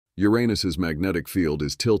Uranus's magnetic field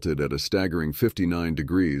is tilted at a staggering 59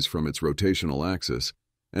 degrees from its rotational axis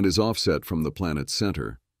and is offset from the planet's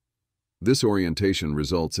center. This orientation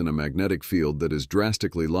results in a magnetic field that is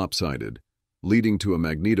drastically lopsided, leading to a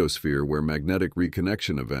magnetosphere where magnetic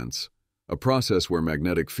reconnection events, a process where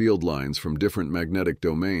magnetic field lines from different magnetic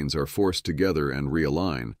domains are forced together and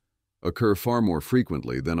realign, occur far more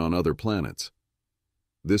frequently than on other planets.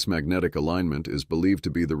 This magnetic alignment is believed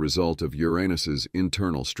to be the result of Uranus's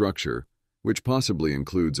internal structure, which possibly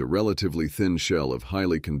includes a relatively thin shell of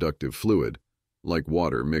highly conductive fluid, like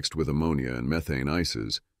water mixed with ammonia and methane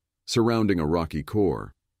ices, surrounding a rocky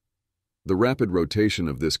core. The rapid rotation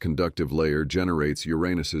of this conductive layer generates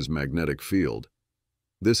Uranus's magnetic field.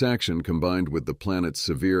 This action, combined with the planet's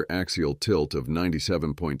severe axial tilt of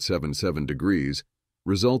 97.77 degrees,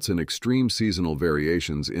 results in extreme seasonal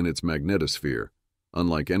variations in its magnetosphere,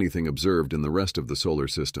 unlike anything observed in the rest of the solar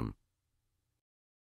system.